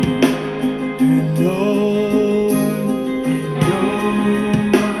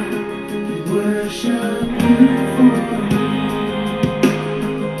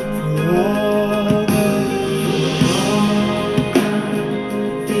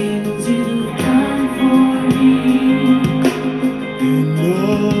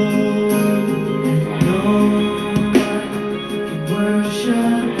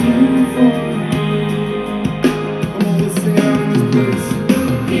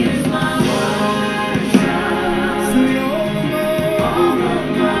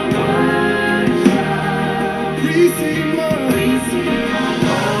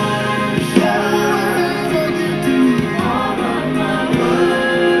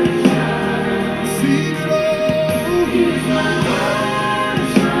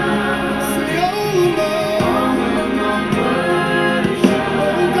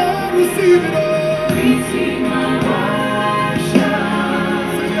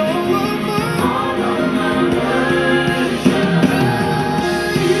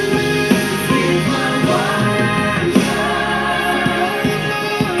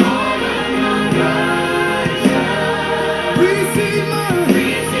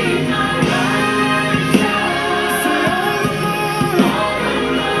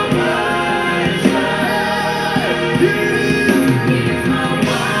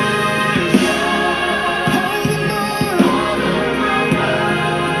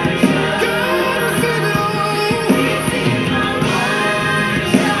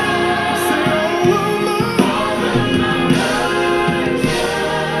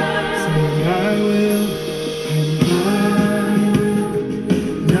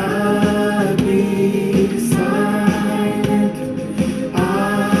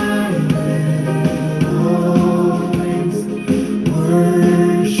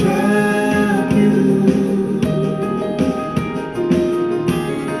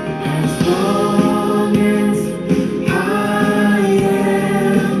long as I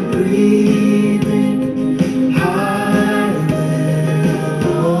am breathing, I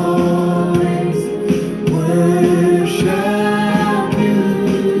will always worship you.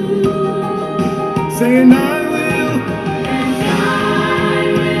 Saying I will, and I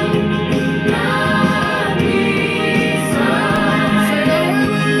will not be silent. Say I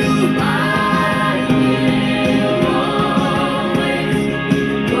will always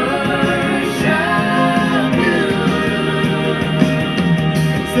worship you.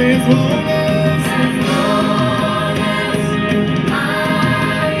 Say as long as I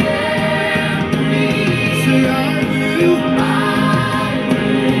am breathing. Say I will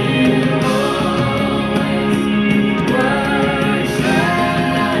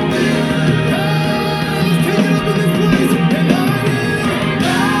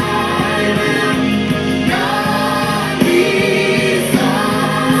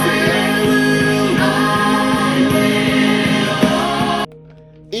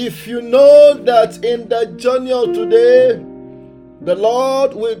If you know that in the journey of today, the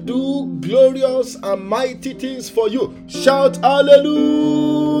Lord will do glorious and mighty things for you, shout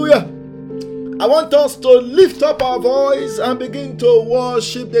hallelujah. I want us to lift up our voice and begin to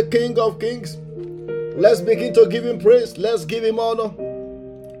worship the King of Kings. Let's begin to give him praise. Let's give him honor.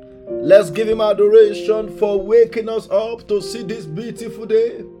 Let's give him adoration for waking us up to see this beautiful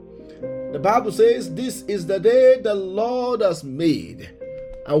day. The Bible says, this is the day the Lord has made,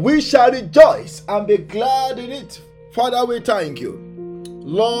 and we shall rejoice and be glad in it. Father, we thank you.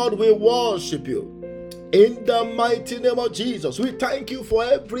 Lord, we worship you. In the mighty name of Jesus, we thank you for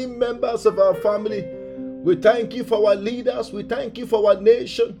every members of our family. We thank you for our leaders. We thank you for our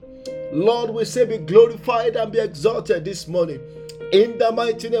nation. Lord, we say be glorified and be exalted this morning. In the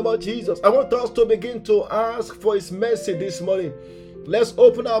mighty name of Jesus, I want us to begin to ask for his mercy this morning. Let's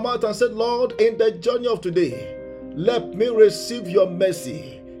open our mouth and say, Lord, in the journey of today, let me receive your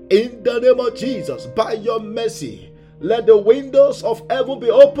mercy. In the name of Jesus, by your mercy, let the windows of heaven be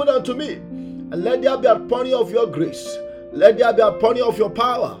opened unto me. And let there be a pouring of your grace. Let there be a pouring of your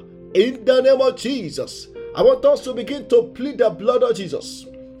power. In the name of Jesus, I want us to begin to plead the blood of Jesus.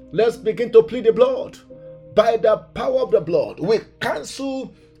 Let's begin to plead the blood. By the power of the blood, we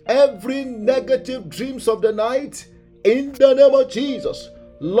cancel every negative dreams of the night. In the name of Jesus,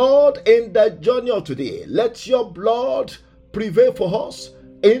 Lord, in the journey of today, let your blood prevail for us.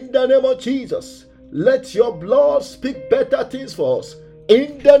 In the name of Jesus, let your blood speak better things for us.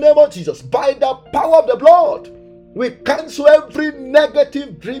 In the name of Jesus, by the power of the blood, we cancel every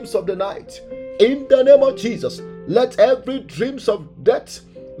negative dreams of the night. In the name of Jesus, let every dreams of death,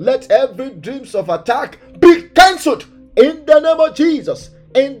 let every dreams of attack be cancelled. In the name of Jesus,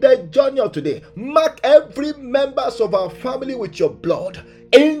 in the journey of today, mark every members of our family with your blood.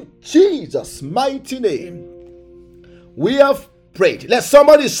 In Jesus' mighty name, we have prayed. Let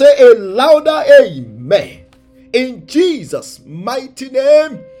somebody say a louder amen. In Jesus' mighty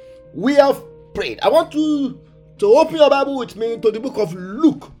name, we have prayed. I want you to open your Bible with me to the book of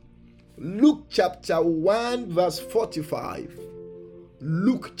Luke. Luke chapter 1 verse 45.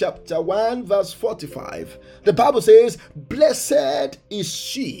 Luke chapter 1 verse 45. The Bible says, blessed is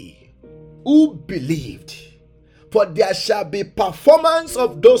she who believed, for there shall be performance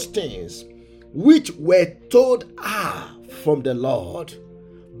of those things which were told her from the Lord.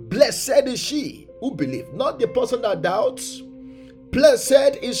 Blessed is she who believed, not the person that doubts.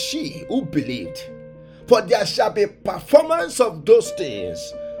 Blessed is she who believed, for there shall be performance of those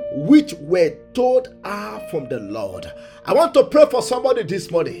things which were told her from the Lord. I want to pray for somebody this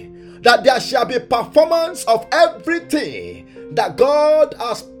morning that there shall be performance of everything that God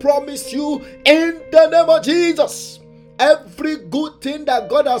has promised you in the name of Jesus. Every good thing that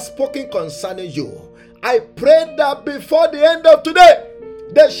God has spoken concerning you, I pray that before the end of today,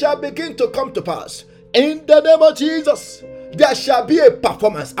 they shall begin to come to pass. In the name of Jesus, there shall be a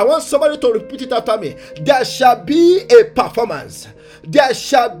performance. I want somebody to repeat it after me. There shall be a performance. There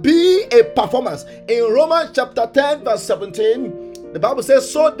shall be a performance. In Romans chapter 10 verse 17, the Bible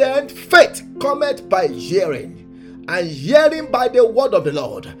says, so then faith cometh by hearing, and hearing by the word of the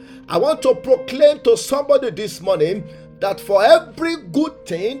Lord. I want to proclaim to somebody this morning that for every good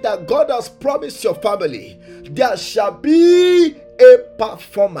thing that God has promised your family, there shall be a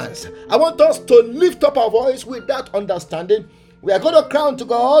performance. I want us to lift up our voice with that understanding. We are going to crown to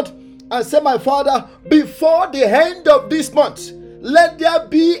God and say, my Father, before the end of this month, let there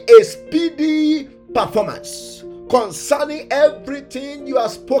be a speedy performance concerning everything you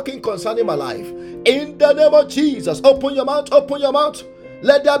have spoken concerning my life. In the name of Jesus, open your mouth, open your mouth.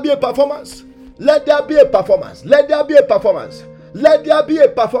 Let there be a performance. Let there be a performance. Let there be a performance. Let there be a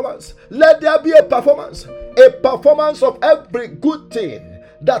performance. Let there be a performance. A performance of every good thing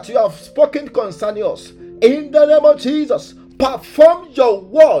that you have spoken concerning us. In the name of Jesus, perform your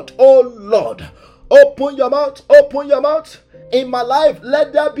word, oh Lord. Open your mouth, open your mouth. In my life,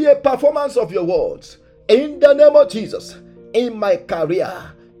 let there be a performance of your words. In the name of Jesus, in my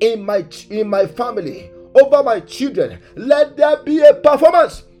career, in my family, over my children, let there be a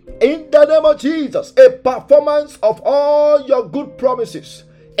performance. In the name of Jesus, a performance of all your good promises.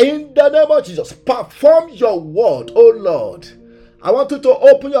 In the name of Jesus, perform your word, oh Lord. I want you to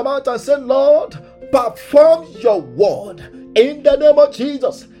open your mouth and say, Lord, perform your word. In the name of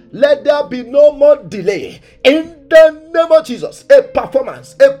Jesus, let there be no more delay. In the name of Jesus, a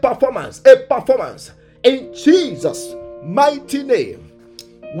performance, a performance, a performance. In Jesus' mighty name,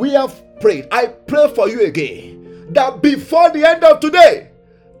 we have prayed. I pray for you again that before the end of today,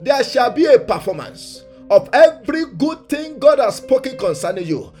 there shall be a performance of every good thing God has spoken concerning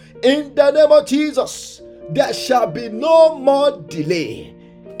you. In the name of Jesus, there shall be no more delay.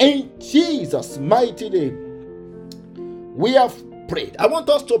 In Jesus' mighty name, we have prayed. I want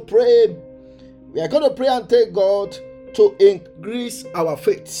us to pray. We are going to pray and take God to increase our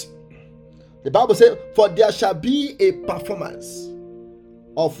faith. The Bible says, for there shall be a performance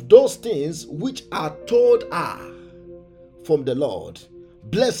of those things which are told are from the Lord.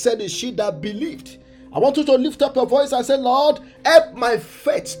 Blessed is she that believed. I want you to lift up your voice and say, Lord, help my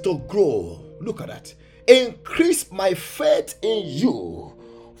faith to grow. Look at that. Increase my faith in you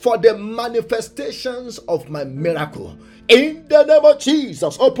for the manifestations of my miracle. In the name of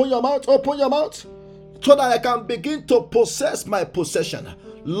Jesus, open your mouth, so that I can begin to possess my possession.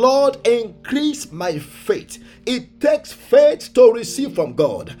 Lord, increase my faith. It takes faith to receive from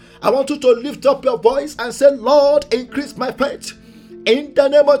God. I want you to lift up your voice and say, Lord, increase my faith. In the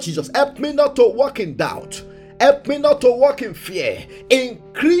name of Jesus, help me not to walk in doubt. Help me not to walk in fear.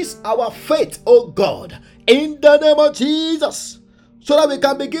 Increase our faith, oh God, in the name of Jesus, so that we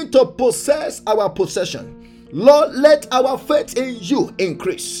can begin to possess our possession. Lord, let our faith in you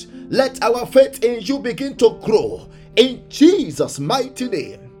increase. Let our faith in you begin to grow. In Jesus' mighty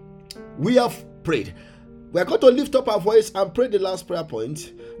name, we have prayed. We are going to lift up our voice and pray the last prayer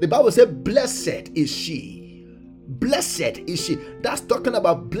point. The Bible says, blessed is she. Blessed is she. That's talking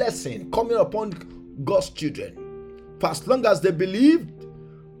about blessing coming upon God's children. For as long as they believe,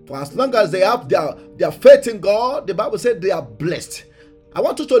 for as long as they have their faith in God, the Bible said they are blessed. I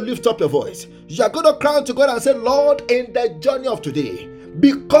want you to lift up your voice. You are going to cry to God and say, Lord, in the journey of today,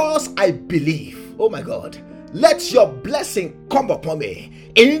 because I believe, oh my God, let your blessing come upon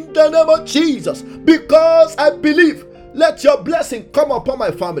me. In the name of Jesus, because I believe, let your blessing come upon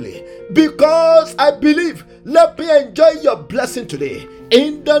my family. Because I believe, let me enjoy your blessing today.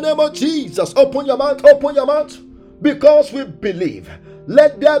 In the name of Jesus, open your mouth, because we believe.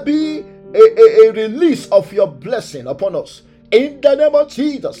 Let there be a release of your blessing upon us. In the name of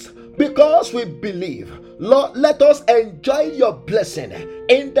Jesus, because we believe. Lord, let us enjoy your blessing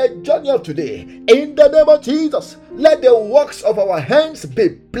in the journey of today. In the name of Jesus, let the works of our hands be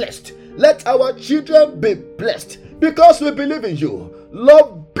blessed. Let our children be blessed because we believe in you.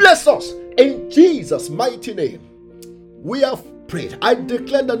 Lord, bless us in Jesus' mighty name. We have prayed. I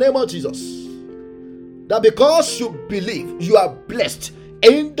declare in the name of Jesus that because you believe, you are blessed.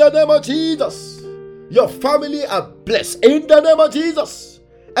 In the name of Jesus, your family are blessed. In the name of Jesus,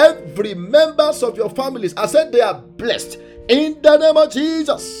 every members of your families, I said they are blessed. In the name of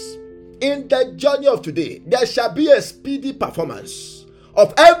Jesus, in the journey of today, there shall be a speedy performance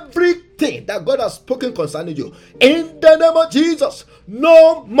of everything that God has spoken concerning you. In the name of Jesus,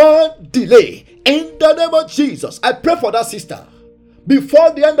 no more delay. In the name of Jesus, I pray for that sister.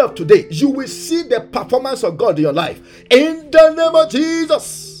 Before the end of today, you will see the performance of God in your life. In the name of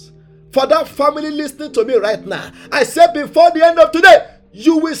Jesus, for that family listening to me right now, I said before the end of today,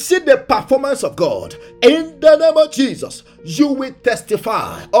 you will see the performance of God. In the name of Jesus, you will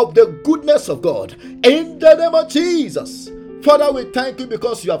testify of the goodness of God. In the name of Jesus, Father, we thank you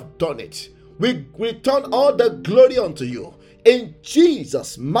because you have done it. We return all the glory unto you. In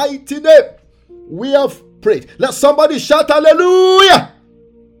Jesus' mighty name, we have prayed. Let somebody shout hallelujah.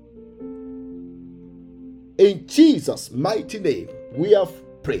 In Jesus' mighty name, we have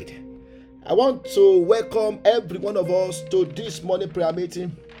prayed. I want to welcome every one of us to this morning prayer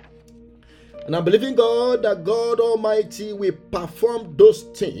meeting. And I'm believing God that God Almighty will perform those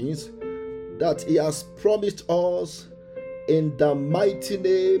things that He has promised us in the mighty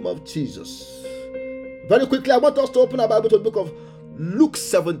name of Jesus. Very quickly, I want us to open our Bible to the book of Luke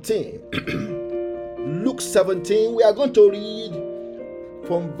 17. Luke 17, we are going to read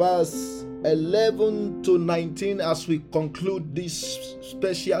from verse 11 to 19 as we conclude this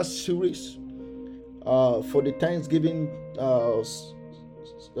special series for the Thanksgiving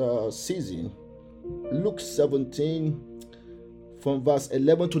season. Luke 17 from verse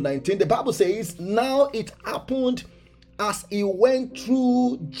 11 to 19. The Bible says, "Now it happened as he went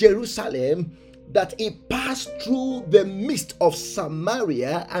through Jerusalem that he passed through the midst of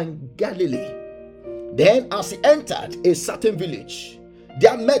Samaria and Galilee. Then as he entered a certain village,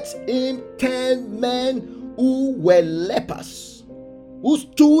 there met him 10 men who were lepers, who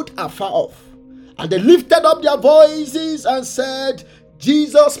stood afar off. And they lifted up their voices and said,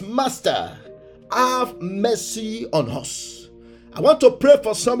 'Jesus, Master, have mercy on us.'" I want to pray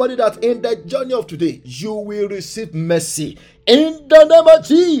for somebody that in the journey of today, you will receive mercy in the name of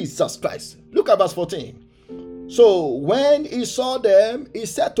Jesus Christ. Look at verse 14. "So when he saw them, he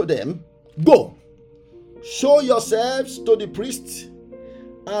said to them, 'Go, show yourselves to the priest.'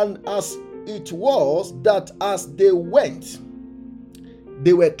 And as it was that as they went,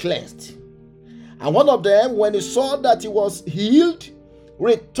 they were cleansed. And one of them, when he saw that he was healed,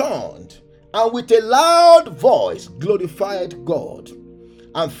 returned, and with a loud voice glorified God,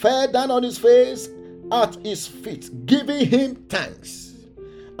 and fell down on his face at his feet, giving him thanks.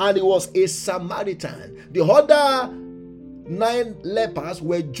 And he was a Samaritan." The other 9 lepers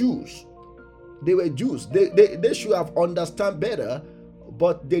were Jews. They were Jews. They should have understood better,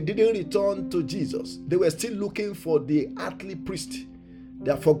 but they didn't return to Jesus. They were still looking for the earthly priest.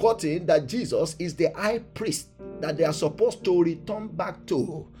 They have forgotten that Jesus is the high priest that they are supposed to return back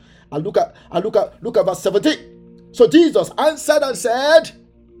to. And look at verse 17. "So Jesus answered and said,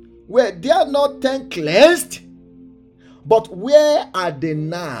 'Were there not 10 cleansed? But where are the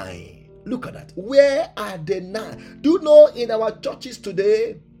 9? Look at that. Where are the 9? Do you know in our churches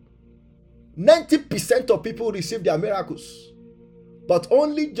today, 90% of people receive their miracles, but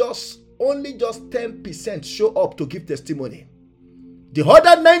only just 10% show up to give testimony. The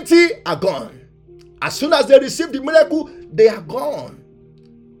other 90 are gone. As soon as they receive the miracle, they are gone.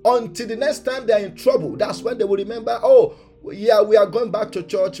 Until the next time they are in trouble, that's when they will remember, "Oh, yeah, we are going back to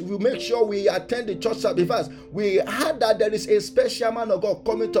church. We'll make sure we attend the church service. We heard that there is a special man of God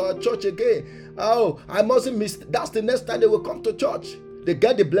coming to our church again. Oh, I mustn't miss." That's the next time they will come to church. They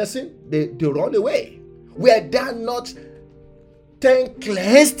get the blessing, they run away. Were there not 10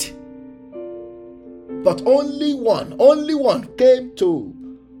 cleansed? But only one came to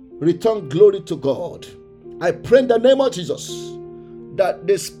return glory to God. I pray in the name of Jesus that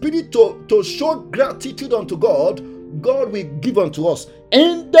the spirit to show gratitude unto God, God will give unto us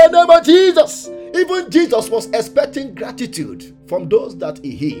in the name of Jesus. Even Jesus was expecting gratitude from those that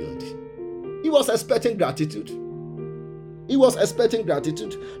he healed. He was expecting gratitude.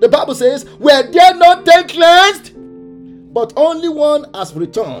 The Bible says, "Were there not 10 cleansed? But only one has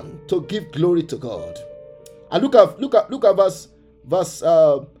returned to give glory to God." And look at verse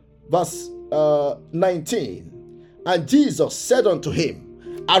 19. "And Jesus said unto him,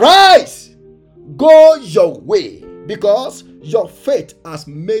 'Arise, go your way, because your faith has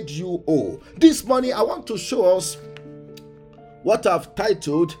made you whole.'" This morning I want to show us what I've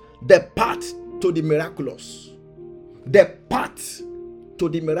titled "The Path to the Miraculous." The path to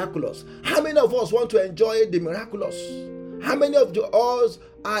the miraculous. How many of us want to enjoy the miraculous? How many of us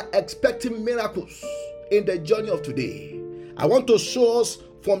are expecting miracles in the journey of today? I want to show us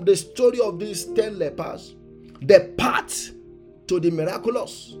from the story of these 10 lepers the path to the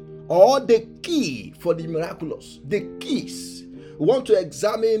miraculous, or the key for the miraculous. The keys. We want to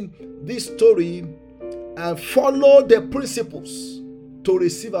examine this story and follow the principles to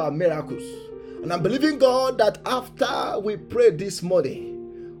receive our miracles. And I'm believing God that after we pray this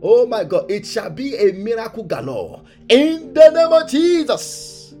morning, oh my God, it shall be a miracle galore in the name of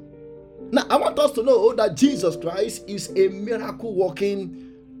Jesus. Now, I want us to know that Jesus Christ is a miracle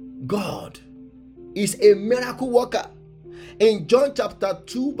working God. Is a miracle worker. In John chapter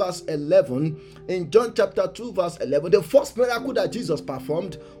 2 verse 11, the first miracle that Jesus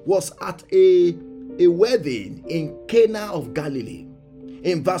performed was at a wedding in Cana of Galilee.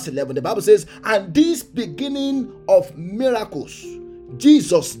 In verse 11, the Bible says, "And this beginning of miracles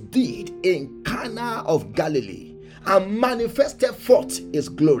Jesus did in Cana of Galilee, and manifested forth his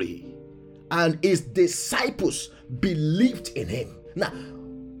glory, and his disciples believed in him." Now,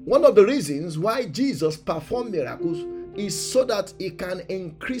 one of the reasons why Jesus performed miracles is so that he can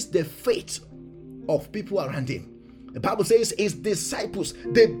increase the faith of people around him. The Bible says his disciples,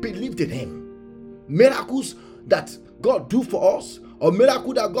 they believed in him. Miracles that God do for us, or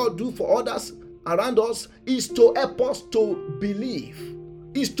miracle that God do for others around us, is to help us to believe,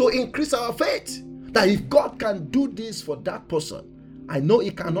 is to increase our faith, that if God can do this for that person, I know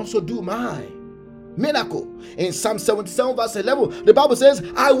He can also do my miracle. In Psalm 77 verse 11, the Bible says,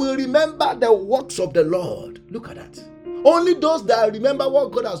 I will remember the works of the Lord. Look at that. Only those that remember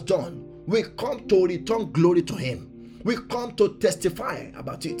what God has done will come to return glory to Him. We come to testify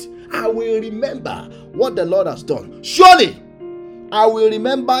about it. I will remember what the Lord has done. Surely, I will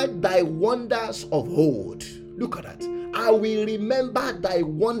remember thy wonders of old. Look at that. I will remember thy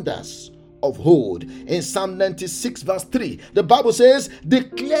wonders of old. In Psalm 96 verse 3, the Bible says,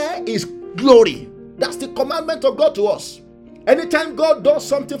 declare His glory. That's the commandment of God to us. Anytime God does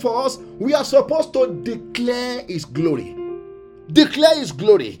something for us, we are supposed to declare His glory. Declare His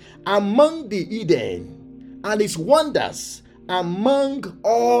glory among the heathen and His wonders among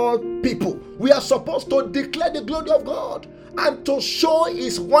all people. We are supposed to declare the glory of God and to show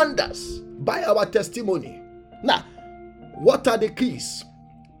His wonders by our testimony. Now, what are the keys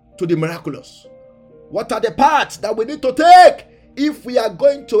to the miraculous? What are the paths that we need to take if we are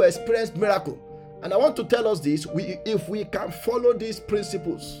going to experience miracle? And I want to tell us this, if we can follow these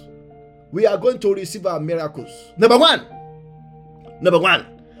principles, we are going to receive our miracles. Number one,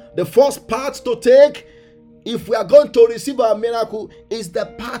 the first path to take if we are going to receive our miracle is the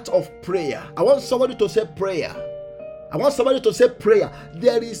path of prayer. I want somebody to say prayer. I want somebody to say prayer.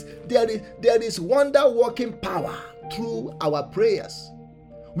 There is wonder working power through our prayers.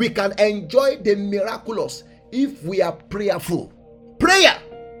 We can enjoy the miraculous if we are prayerful. Prayer.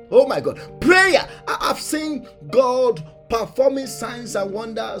 Oh my God. Prayer. I've seen God performing signs and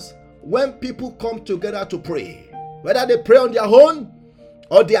wonders when people come together to pray. Whether they pray on their own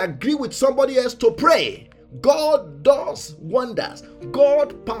or they agree with somebody else to pray. God does wonders.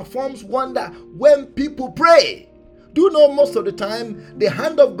 God performs wonder when people pray. Do you know most of the time the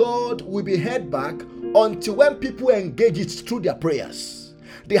hand of God will be held back until when people engage it through their prayers.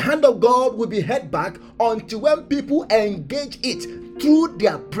 The hand of God will be held back until when people engage it through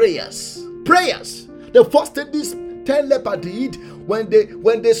their prayers. Prayers. The first thing these 10 lepers did when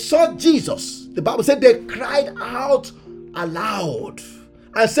they saw Jesus, the Bible said they cried out aloud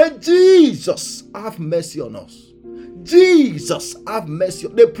and said, Jesus, have mercy on us. Jesus, have mercy.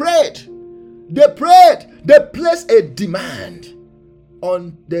 They prayed. They placed a demand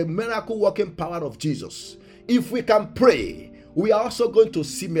on the miracle working power of Jesus. If we can pray, we are also going to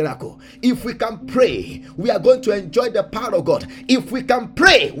see miracle. If we can pray, we are going to enjoy the power of God. If we can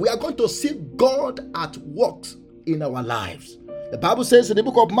pray, we are going to see God at work in our lives. The Bible says in the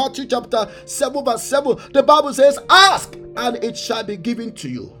book of Matthew chapter 7 verse 7, the Bible says, ask and it shall be given to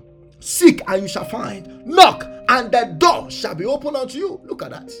you. Seek and you shall find. Knock and the door shall be opened unto you. Look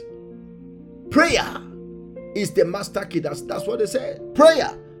at that. Prayer is the master key. That's what they say.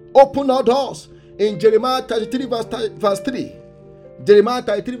 Prayer open all doors. In Jeremiah 33 verse 3. Jeremiah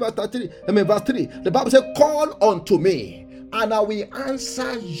 33 verse 3. Verse 3. The Bible says, call unto me and I will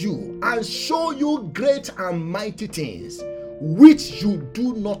answer you and show you great and mighty things which you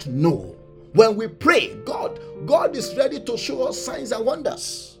do not know. When we pray, God is ready to show us signs and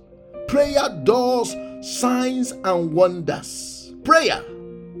wonders. Prayer does signs and wonders. Prayer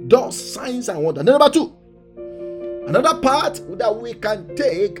does signs and wonders. Number two, another part that we can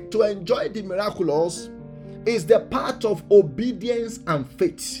take to enjoy the miraculous is the part of obedience and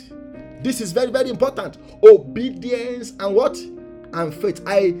faith. This is very, very important. Obedience and what? And faith.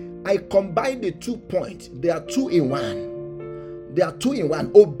 I combine the 2 points. They are two in one.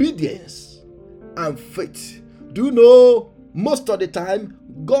 Obedience and faith. Do you know most of the time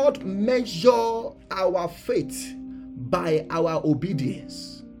God measures our faith by our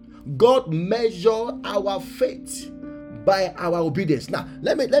obedience. God measures our faith by our obedience. Now,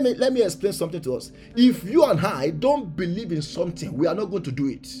 let me explain something to us. If you and I don't believe in something, we are not going to do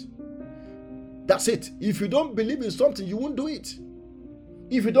it. That's it. If you don't believe in something, you won't do it.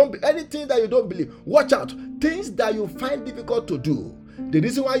 If you don't, anything that you don't believe, watch out. Things that you find difficult to do, the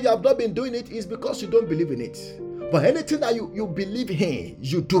reason why you have not been doing it is because you don't believe in it. But anything that you believe in,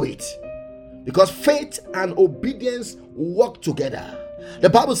 you do it. Because faith and obedience work together. The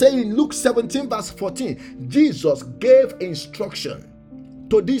Bible says in Luke 17 verse 14, Jesus gave instruction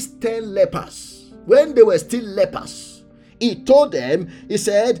to these 10 lepers. When they were still lepers, he told them, he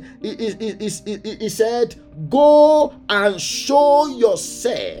said, go and show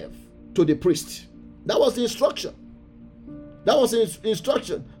yourself to the priest. That was the instruction.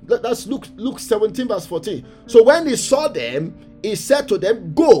 That's Luke 17 verse 14. So when he saw them, he said to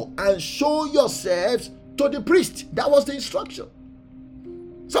them, go and show yourselves to the priest. That was the instruction.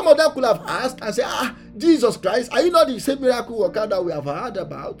 Some of them could have asked and said, Jesus Christ, are you not the same miracle worker that we have heard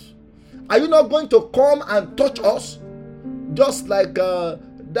about? Are you not going to come and touch us? Just like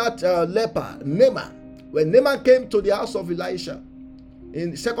that leper, Naaman. When Naaman came to the house of Elisha,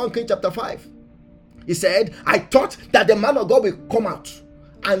 in 2 Kings chapter 5. He said, I thought that the man of God will come out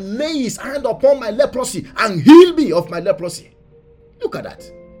and lay his hand upon my leprosy and heal me of my leprosy. Look at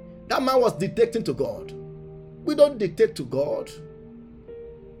that. That man was dictating to God. We don't dictate to God.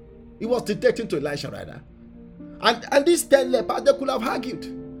 He was dictating to Elisha rather. And these 10 lepers, they could have argued.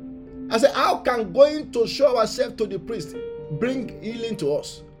 I said, how can going to show ourselves to the priest bring healing to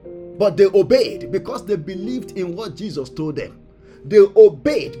us? But they obeyed because they believed in what Jesus told them. They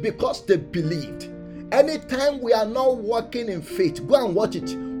obeyed because they believed. Anytime we are not walking in faith, go and watch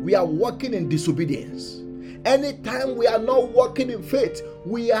it. We are walking in disobedience. Anytime we are not walking in faith,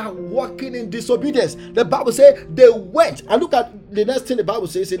 we are walking in disobedience. The Bible says they went. And look at the next thing the Bible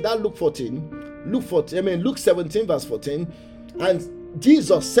says in that Luke 17 verse 14. And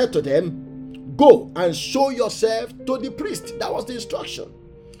Jesus said to them, go and show yourself to the priest. That was the instruction.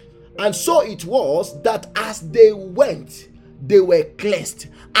 And so it was that as they went, they were cleansed.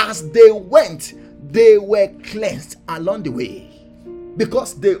 As they went, they were cleansed along the way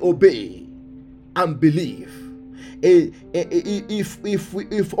because they obey and believe. If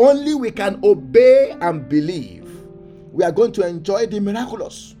only we can obey and believe, we are going to enjoy the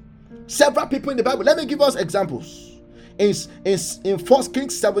miraculous. Several people in the Bible. Let me give us examples. In 1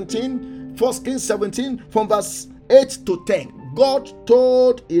 Kings 17 from verse 8 to 10, God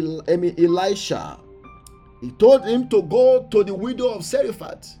told Elisha, he told him to go to the widow of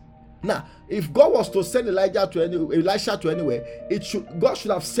Zarephath. Now, if God was to send Elisha to anywhere, God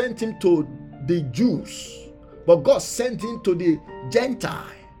should have sent him to the Jews, but God sent him to the Gentile.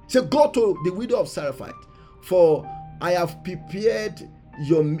 He said, go to the widow of Zarephath, for I have prepared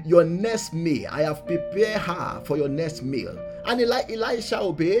your next meal. I have prepared her for your next meal. And Elijah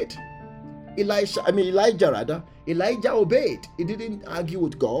obeyed. Elijah obeyed. He didn't argue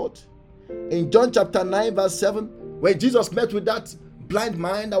with God. In John chapter 9 verse 7, when Jesus met with that blind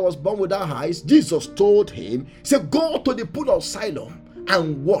man that was born without eyes, Jesus told him, he said, go to the pool of Siloam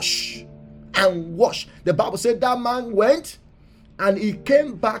and wash. And wash. The Bible said that man went and he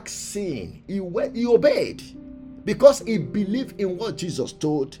came back seeing. He obeyed because he believed in what Jesus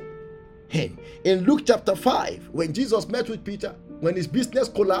told him. In Luke chapter 5, when Jesus met with Peter, when his business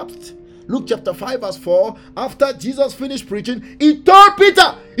collapsed, Luke chapter 5 verse 4, after Jesus finished preaching, he told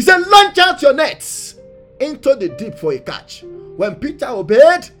Peter, he said, launch out your nets into the deep for a catch. When Peter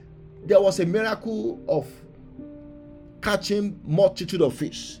obeyed, there was a miracle of catching multitude of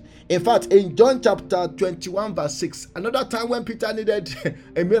fish. In fact, in John chapter 21 verse 6, another time when Peter needed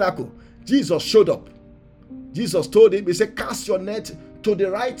a miracle, Jesus showed up. Jesus told him, he said, cast your net to the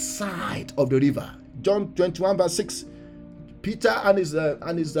right side of the river. John 21 verse 6. Peter and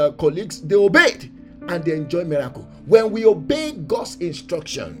his colleagues, they obeyed and they enjoyed miracle. When we obey God's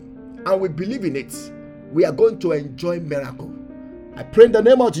instruction and we believe in it, we are going to enjoy miracle. I pray in the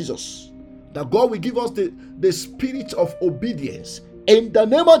name of Jesus that God will give us the spirit of obedience in the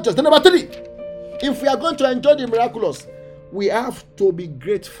name of Jesus. Number 3, if we are going to enjoy the miraculous, we have to be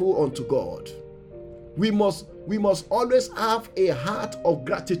grateful unto God. We must always have a heart of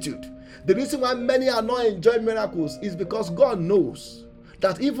gratitude. The reason why many are not enjoying miracles is because God knows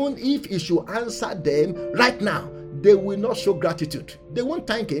that even if He should answer them right now, they will not show gratitude. They won't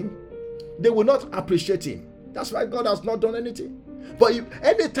thank Him. They will not appreciate Him. That's why God has not done anything. But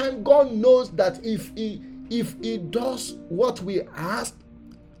anytime God knows that if He does what we ask,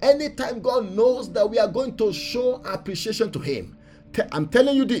 anytime God knows that we are going to show appreciation to Him, I'm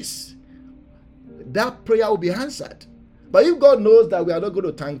telling you this, that prayer will be answered. But if God knows that we are not going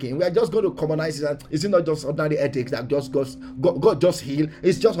to thank Him, we are just going to commonize it. Is it not just ordinary headache that God just heal?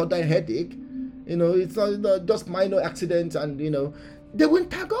 It's just ordinary headache. It's not just minor accidents, and they won't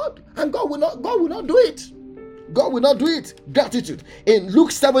thank God, and God will not do it. God will not do it. Gratitude. In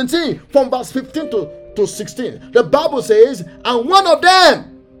Luke 17, from verse 15 to 16, the Bible says, and one of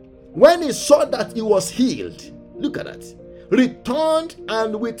them, when he saw that he was healed, look at that, returned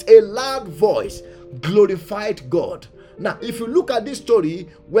and with a loud voice glorified God. Now, if you look at this story,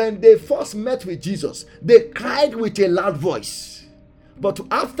 when they first met with Jesus, they cried with a loud voice. But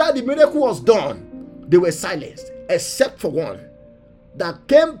after the miracle was done, they were silenced, except for one that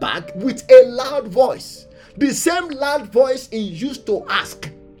came back with a loud voice. The same loud voice he used to ask.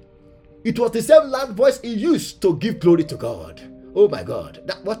 It was the same loud voice he used to give glory to God. Oh my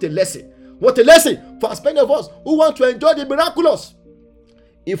God, what a lesson. What a lesson for as many of us who want to enjoy the miraculous.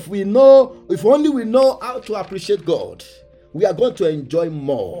 If only we know how to appreciate God, we are going to enjoy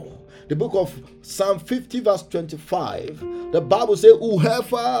more. The book of Psalm 50 verse 25, the Bible says,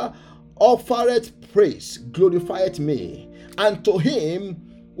 whoever offereth praise glorifieth me, and to him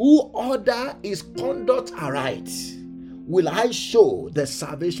who order his conduct aright. will I show the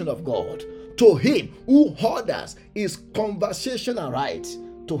salvation of God. To him who orders his conversation aright,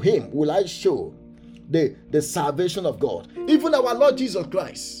 to him will I show the salvation of God. Even our Lord Jesus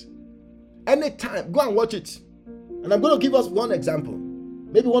Christ. Anytime, go and watch it. And I'm going to give us one example,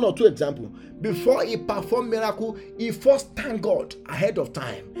 maybe one or two examples. Before he performed miracle, he first thanked God ahead of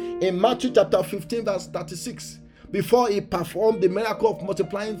time. In Matthew chapter 15 verse 36, before he performed the miracle of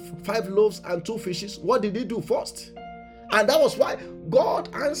multiplying 5 loaves and 2 fishes, what did he do first? And that was why God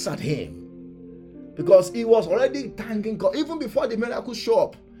answered him, because he was already thanking God. Even before the miracle showed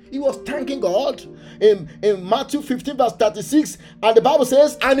up, he was thanking God. In Matthew 15 verse 36, and the Bible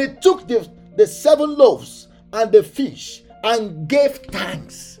says, and he took the 7 loaves and the fish and gave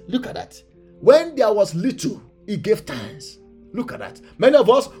thanks. Look at that. When there was little, he gave thanks. Look at that. Many of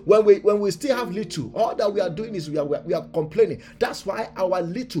us, when we still have little, all that we are doing is we are complaining. That's why our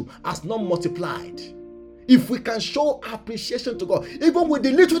little has not multiplied. If we can show appreciation to God, even with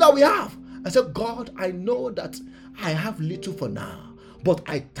the little that we have, and say, God, I know that I have little for now, but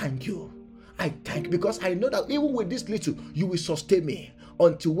I thank you. I thank you because I know that even with this little, you will sustain me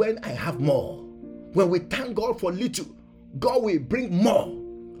until when I have more. When we thank God for little, God will bring more.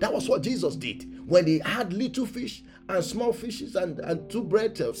 That was what Jesus did. When he had little fish and small fishes and 2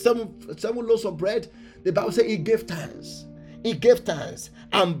 bread, 7 loaves of bread, the Bible says he gave thanks. He gave thanks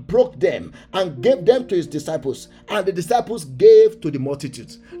and broke them and gave them to his disciples, and the disciples gave to the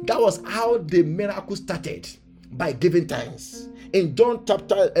multitudes. That was how the miracle started, by giving thanks. In John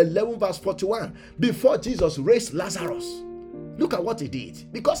chapter 11 verse 41, before Jesus raised Lazarus, look at what he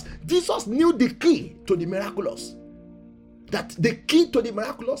did, because Jesus knew the key to the miraculous. That the key to the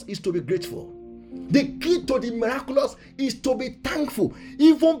miraculous is to be grateful. The key to the miraculous is to be thankful.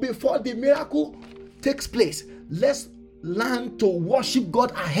 Even before the miracle takes place, let's learn to worship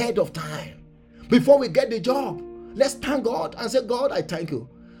God ahead of time. Before we get the job, let's thank God and say, God, I thank you.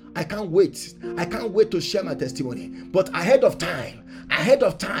 I can't wait. I can't wait to share my testimony. But ahead of time,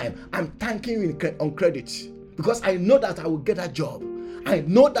 I'm thanking you on credit, because I know that I will get that job. I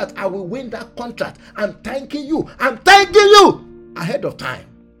know that I will win that contract. I'm thanking you. I'm thanking you ahead of time.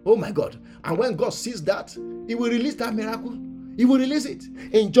 Oh my God. And when God sees that, he will release that miracle. He will release it.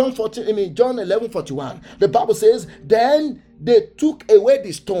 In John 11:41, the Bible says, then they took away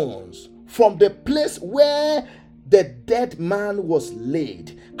the stones from the place where the dead man was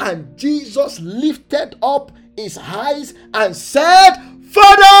laid. And Jesus lifted up his eyes and said,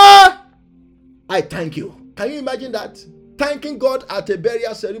 Father, I thank you. Can you imagine that? Thanking God at a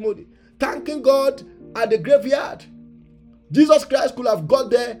burial ceremony. Thanking God at the graveyard. Jesus Christ could have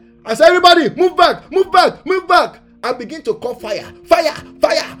got there and said, everybody, move back, move back, move back. And begin to call fire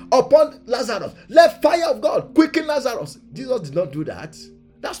upon Lazarus. Let fire of God quicken Lazarus. Jesus did not do that.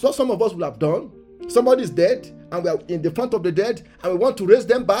 That's what some of us will have done. Somebody is dead and we are in the front of the dead and we want to raise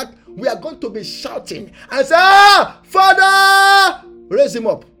them back. We are going to be shouting and say, Father, raise him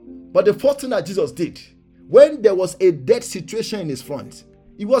up. But the first thing that Jesus did, when there was a dead situation in his front,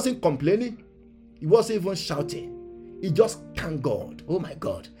 he wasn't complaining. He wasn't even shouting. He just thanked God. Oh my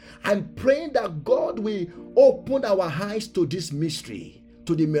God. I'm praying that God will open our eyes to this mystery,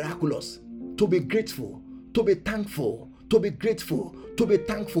 to the miraculous, to be grateful, to be thankful, to be grateful, to be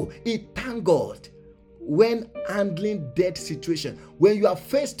thankful. He thanked God when handling dead situation. When you are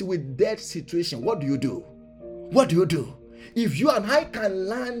faced with dead situation, what do you do? What do you do? If you and I can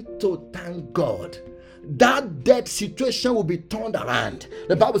learn to thank God, that dead situation will be turned around.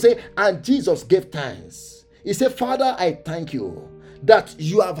 The Bible says, and Jesus gave thanks. He said, Father, I thank you that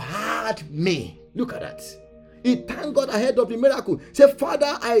you have heard me. Look at that. He thanked God ahead of the miracle. He said,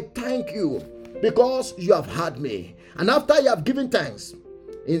 Father, I thank you because you have heard me. And after you have given thanks,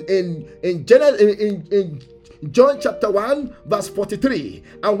 in John chapter 1 verse 43,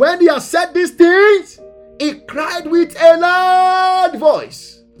 and when he has said these things, he cried with a loud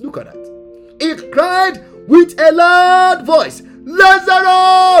voice. Look at that. He cried with a loud voice,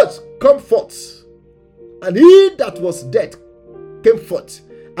 Lazarus, come forth. And he that was dead came forth.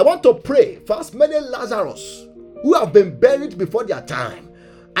 I want to pray for as many Lazarus who have been buried before their time.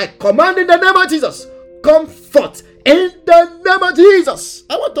 I command in the name of Jesus, come forth in the name of Jesus.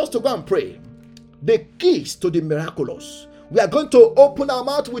 I want us to go and pray. The keys to the miraculous. We are going to open our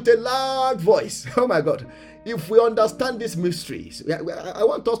mouth with a loud voice. Oh my God. if we understand these mysteries, I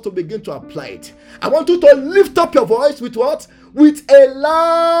want us to begin to apply it. I want you to lift up your voice with what? With a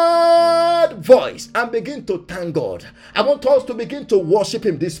loud voice and begin to thank God. I want us to begin to worship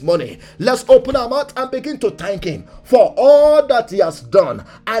Him this morning. Let's open our mouth and begin to thank Him for all that He has done.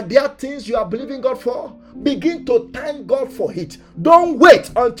 And there are things you are believing God for. Begin to thank God for it. Don't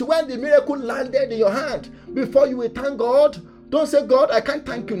wait until when the miracle landed in your hand before you will thank God. Don't say, God, I can't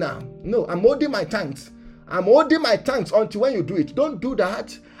thank you now. No, I'm holding my thanks. I'm holding my thanks until when you do it. Don't do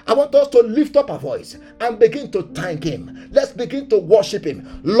that. I want us to lift up our voice and begin to thank Him. Let's begin to worship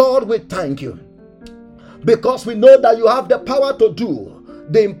Him. Lord, we thank you because we know that you have the power to do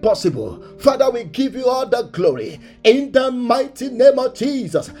the impossible. Father, we give you all the glory in the mighty name of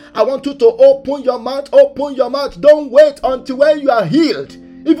Jesus. I want you to open your mouth. Open your mouth. Don't wait until when you are healed,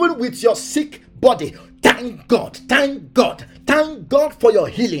 even with your sick body. Thank God. Thank God. Thank God for your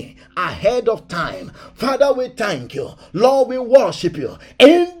healing ahead of time. Father, we thank you. Lord, we worship you.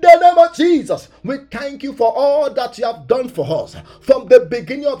 In the name of Jesus, we thank you for all that you have done for us from the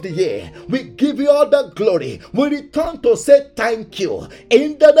beginning of the year. We give you all the glory. We return to say thank you.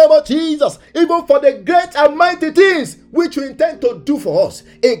 In the name of Jesus, even for the great and mighty things which you intend to do for us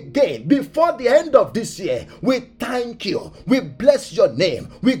again before the end of this year. We thank you. We bless your name.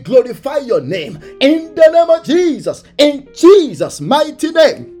 We glorify your name. In the name of Jesus, in Jesus' mighty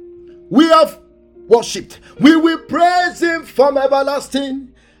name, we have worshipped. We will praise Him from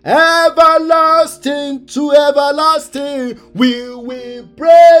everlasting, everlasting to everlasting. We will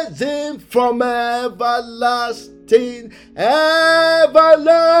praise Him from everlasting,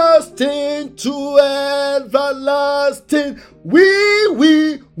 everlasting to everlasting. We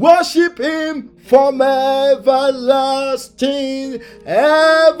will worship Him from everlasting,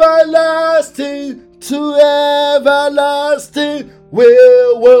 everlasting to everlasting. We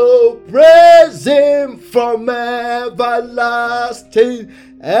will praise Him from everlasting,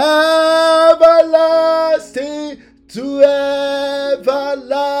 everlasting to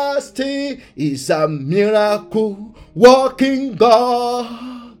everlasting. Is a miracle working God.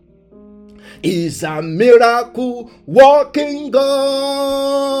 Is a miracle working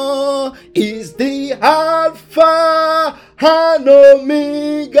God. Is the Alpha and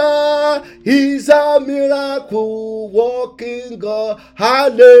Omega. Is a miracle working God.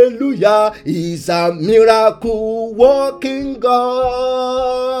 Hallelujah. Is a miracle working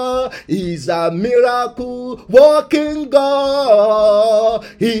God. Is a miracle working God.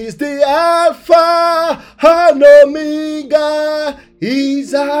 Is the Alpha and Omega.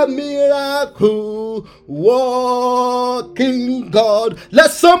 Is a miracle working God.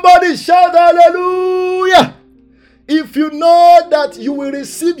 Let somebody shout hallelujah. If you know that you will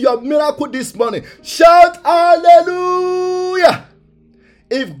receive your miracle this morning, shout hallelujah.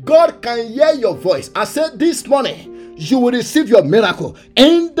 If God can hear your voice, I said this morning, you will receive your miracle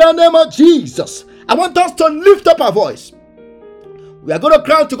in the name of Jesus. I want us to lift up our voice. We are going to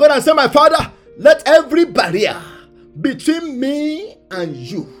cry to God and say, my Father, let every barrier between me and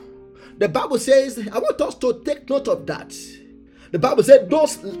you. The Bible says, I want us to take note of that. The Bible said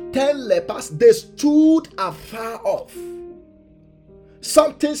those 10 lepers, they stood afar off.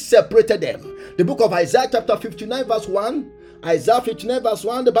 Something separated them. The book of Isaiah chapter 59 verse 1. Isaiah 59 verse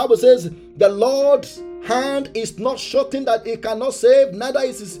 1, the Bible says, the Lord's hand is not shortened that He cannot save, neither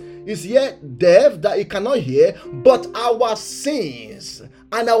is His ear deaf that He cannot hear, but our sins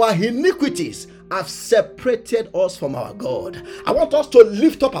and our iniquities have separated us from our God. I want us to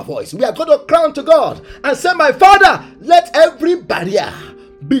lift up our voice. We are going to cry unto God and say, my Father, let every barrier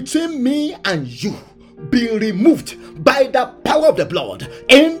between me and you be removed by the power of the blood.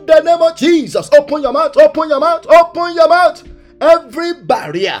 In the name of Jesus, open your mouth, open your mouth, open your mouth. Every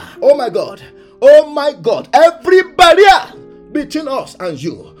barrier, oh my God, every barrier between us and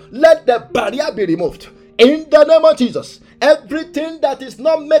you, let the barrier be removed. In the name of Jesus, everything that is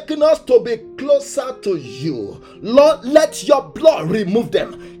not making us to be closer to you, Lord, let your blood remove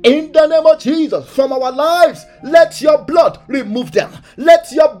them. In the name of Jesus, from our lives, let your blood remove them.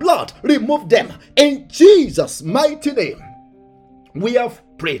 Let your blood remove them. In Jesus' mighty name, we have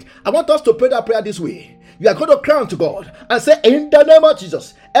prayed. I want us to pray that prayer this way. You are going to cry unto God and say, in the name of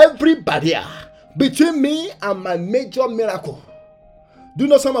Jesus, every barrier between me and my major miracle. Do you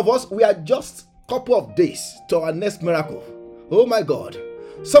know some of us, we are just couple of days to our next miracle. Oh my God.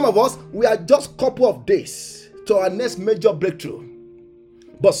 Some of us, we are just couple of days to our next major breakthrough.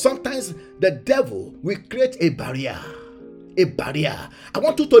 But sometimes the devil will create a barrier. A barrier. I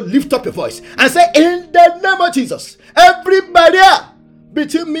want you to lift up your voice and say, in the name of Jesus, every barrier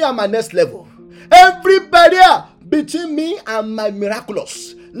between me and my next level, every barrier between me and my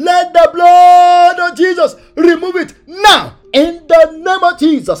miraculous, Let the blood of Jesus remove it now. In the name of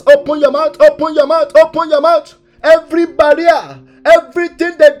Jesus. Open your mouth, open your mouth, open your mouth. Every barrier,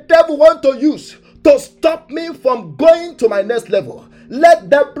 everything the devil wants to use to stop me from going to my next level, let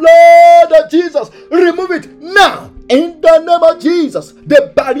the blood of Jesus remove it now. In the name of Jesus,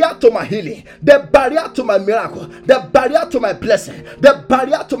 the barrier to my healing, the barrier to my miracle, the barrier to my blessing, the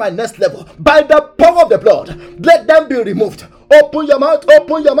barrier to my next level, by the power of the blood, let them be removed. Open your mouth,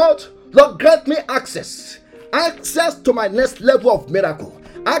 open your mouth. Lord, grant me access to my next level of miracle,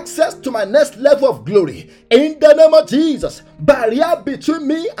 access to my next level of glory. In the name of Jesus, barrier between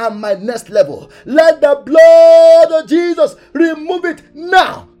me and my next level, let the blood of Jesus remove it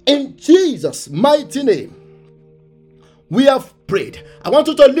now. In Jesus' mighty name, we have prayed. I want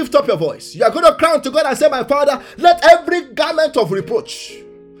you to lift up your voice. You are going to cry to God and say, my Father, let every garment of reproach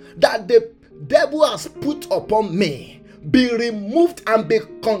that the devil has put upon me be removed and be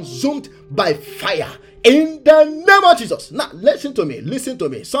consumed by fire. In the name of Jesus. Now, listen to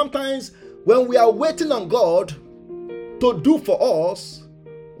me. Sometimes when we are waiting on God to do for us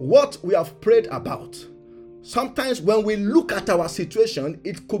what we have prayed about, sometimes when we look at our situation,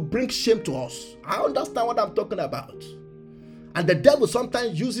 it could bring shame to us. I understand what I'm talking about. And the devil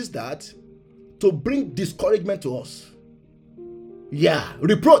sometimes uses that to bring discouragement to us. Yeah,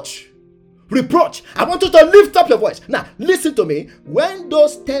 reproach. I want you to lift up your voice. Now, listen to me. When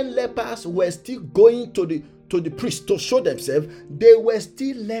those 10 lepers were still going to the priest to show themselves, they were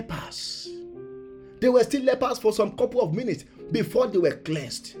still lepers. They were still lepers for some couple of minutes before they were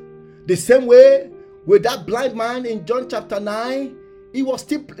cleansed. The same way with that blind man in John chapter 9, he was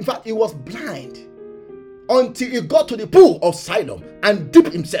blind until he got to the pool of Siloam and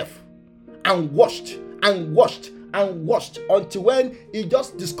dipped himself and washed until when he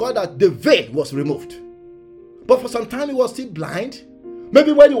just discovered that the veil was removed. But for some time he was still blind.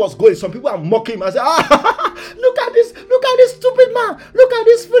 Maybe when he was going, some people are mocking him and say, look at this stupid man, look at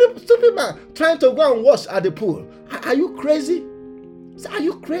this stupid man trying to go and wash at the pool. Are you crazy? Are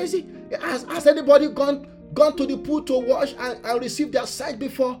you crazy? Has anybody gone to the pool to wash and receive their sight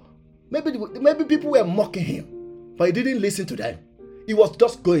before? Maybe people were mocking him, but he didn't listen to them. He was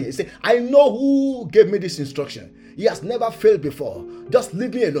just going. He said, I know who gave me this instruction. He has never failed before. Just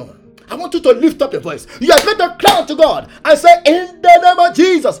leave me alone. I want you to lift up your voice. You are going to cry to God and say, in the name of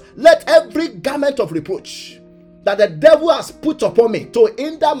Jesus, let every garment of reproach that the devil has put upon me to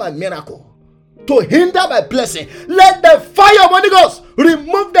hinder my miracle, to hinder my blessing, let the fire of Holy Ghost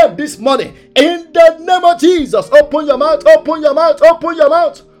remove them this morning. In the name of Jesus, open your mouth, open your mouth, open your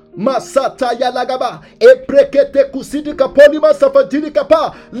mouth. Masata yalagaba eprekete kusidika polima safadirika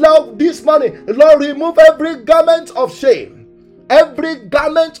pa. Lord, this morning, Lord, remove every garment of shame, every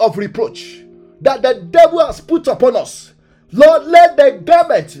garment of reproach that the devil has put upon us. Lord, let the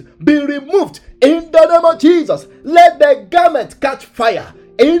garment be removed in the name of Jesus. Let the garment catch fire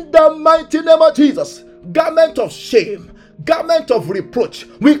in the mighty name of Jesus. Garment of shame, garment of reproach,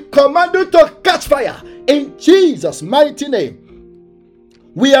 we command you to catch fire in Jesus' mighty name.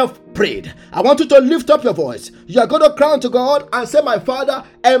 We have prayed. I want you to lift up your voice. You are going to cry to God and say, my Father,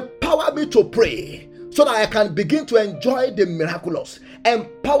 empower me to pray so that I can begin to enjoy the miraculous.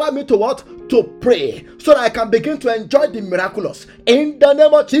 Empower me to what? To pray so that I can begin to enjoy the miraculous. In the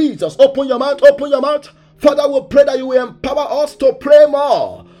name of Jesus, open your mouth, open your mouth. Father, we pray that you will empower us to pray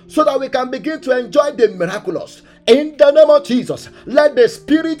more so that we can begin to enjoy the miraculous. In the name of Jesus, let the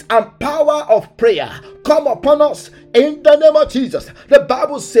spirit and power of prayer come upon us. In the name of Jesus, the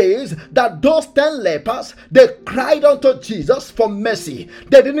Bible says that those 10 lepers, they cried unto Jesus for mercy.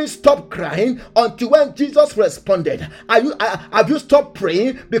 They didn't stop crying until when Jesus responded. Have you stopped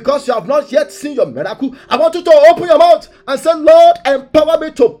praying because you have not yet seen your miracle? I want you to open your mouth and say, Lord, empower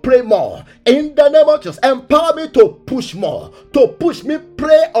me to pray more. In the name of Jesus, empower me to push more, to push me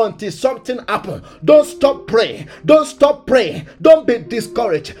pray until something happens. Don't stop praying. Don't stop praying. Don't be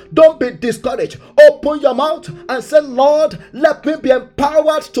discouraged. Don't be discouraged. Open your mouth and say, Lord, let me be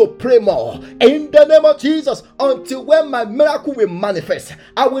empowered to pray more. In the name of Jesus, until when my miracle will manifest,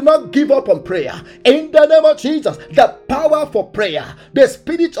 I will not give up on prayer. In the name of Jesus, the power for prayer, the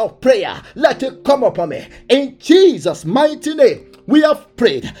spirit of prayer, let it come upon me. In Jesus' mighty name, we have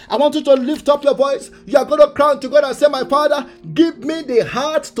prayed. I want you to lift up your voice. You are going to cry to God and say, my Father, give me the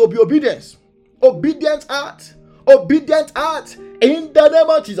heart to be obedient. Obedient heart. Obedient heart. In the name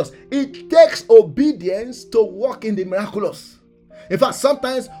of Jesus. It takes obedience to walk in the miraculous. In fact,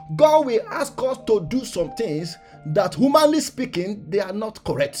 sometimes God will ask us to do some things that, humanly speaking, they are not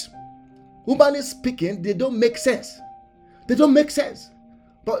correct. Humanly speaking, they don't make sense. They don't make sense.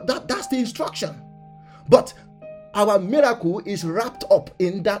 But that's the instruction. But our miracle is wrapped up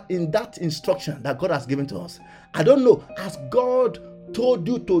in that instruction that God has given to us. I don't know, has God told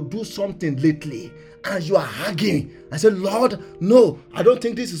you to do something lately and you are hugging and say, Lord, no, I don't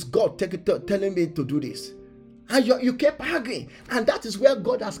think this is God telling me to do this. And you kept hugging, and that is where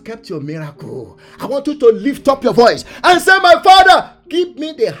God has kept your miracle. I want you to lift up your voice and say, my Father, give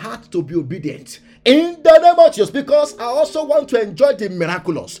me the heart to be obedient in the name of Jesus, because I also want to enjoy the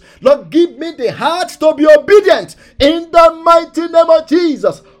miraculous. Lord, give me the heart to be obedient in the mighty name of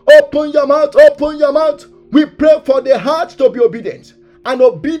Jesus. Open your mouth, open your mouth. We pray for the heart to be obedient, an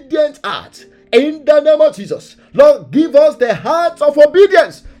obedient heart in the name of Jesus. Lord, give us the heart of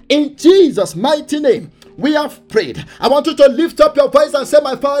obedience in Jesus' mighty name. We have prayed. I want you to lift up your voice and say,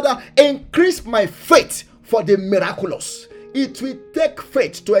 my Father, increase my faith for the miraculous. It will take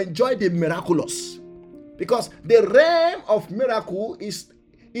faith to enjoy the miraculous, because the realm of miracle is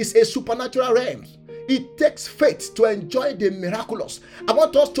a supernatural realm. It takes faith to enjoy the miraculous. I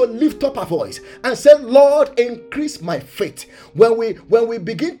want us to lift up our voice and say, Lord, increase my faith. When we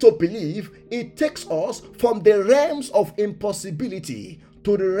begin to believe, it takes us from the realms of impossibility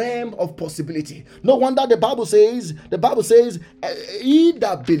to the realm of possibility. No wonder the Bible says, he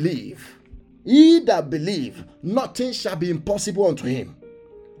that believe, nothing shall be impossible unto him.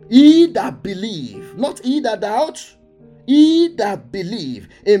 He that believe, not he that doubt. He that believe.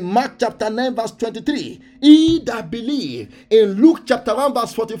 In Mark chapter 9 verse 23. He that believe. In Luke chapter 1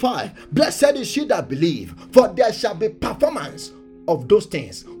 verse 45. Blessed is she that believe, for there shall be performance of those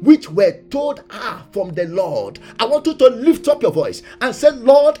things which were told her from the Lord. I want you to lift up your voice and say,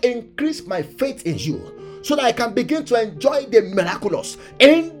 Lord, increase my faith in you, so that I can begin to enjoy the miraculous.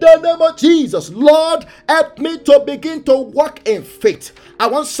 In the name of Jesus, Lord, help me to begin to walk in faith. I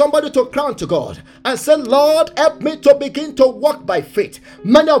want somebody to cry to God and say, Lord, help me to begin to walk by faith.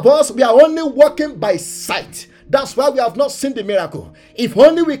 Many of us, we are only walking by sight. That's why we have not seen the miracle. If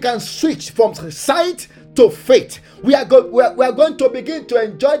only we can switch from sight to faith, we are going to begin to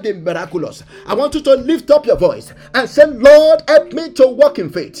enjoy the miraculous. I want you to lift up your voice and say, Lord, help me to walk in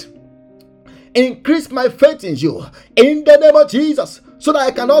faith. Increase my faith in you in the name of Jesus, so that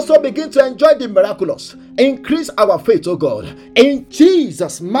I can also begin to enjoy the miraculous. Increase our faith, oh God, in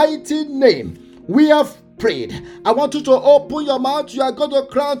Jesus' mighty name. We have prayed. I want you to open your mouth. You are going to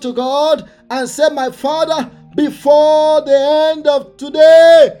cry to God and say, my Father, before the end of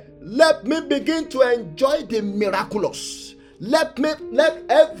today, let me begin to enjoy the miraculous. Let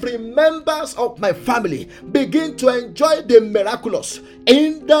every members of my family begin to enjoy the miraculous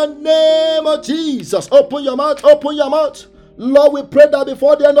in the name of Jesus. Open your mouth, open your mouth. Lord, we pray that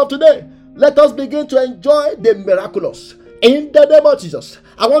before the end of today, let us begin to enjoy the miraculous in the name of Jesus.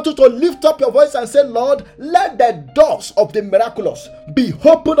 I want you to lift up your voice and say, Lord, let the doors of the miraculous be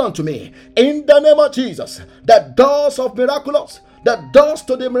opened unto me in the name of Jesus. The doors of miraculous, the doors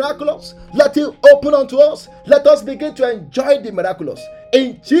to the miraculous, let it open unto us. Let us begin to enjoy the miraculous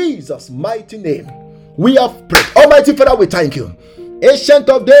in Jesus' mighty name. We have prayed. Almighty Father, we thank you. Ancient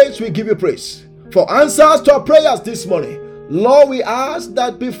of days, we give you praise for answers to our prayers this morning. Lord, we ask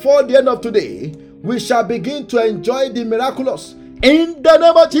that before the end of today, we shall begin to enjoy the miraculous in the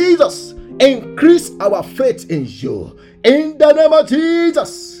name of Jesus. Increase our faith in you in the name of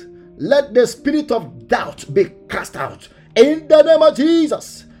Jesus. Let the spirit of doubt be cast out in the name of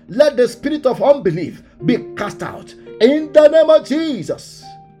Jesus. Let the spirit of unbelief be cast out in the name of Jesus.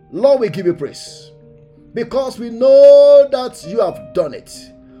 Lord, we give you praise because we know that you have done it.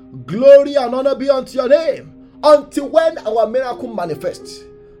 Glory and honor be unto your name until when our miracle manifests.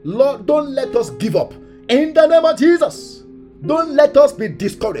 Lord, don't let us give up in the name of Jesus. Don't let us be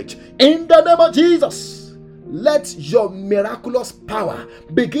discouraged in the name of Jesus. Let your miraculous power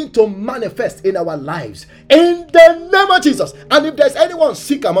begin to manifest in our lives in the name of Jesus. And if there's anyone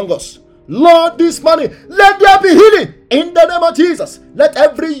sick among us, Lord, this morning, let there be healing in the name of Jesus. Let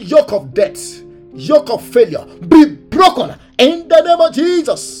every yoke of death, yoke of failure be broken in the name of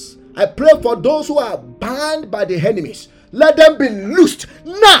Jesus. I pray for those who are bound by the enemies. Let them be loosed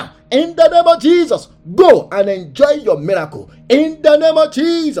now in the name of Jesus. Go and enjoy your miracle in the name of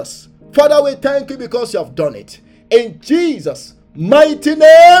Jesus. Father, we thank you because you have done it. In Jesus' mighty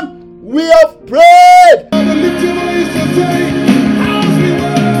name, we have prayed.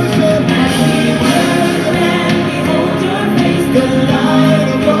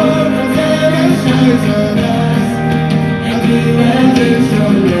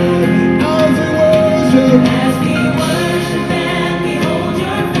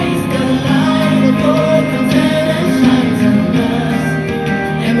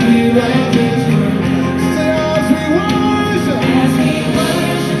 As we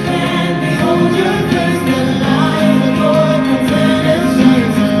worship and behold your face, the light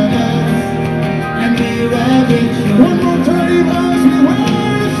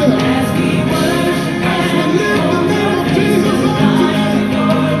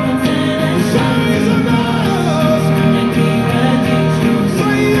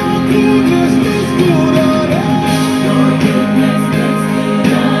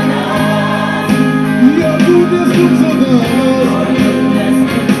this looks so good.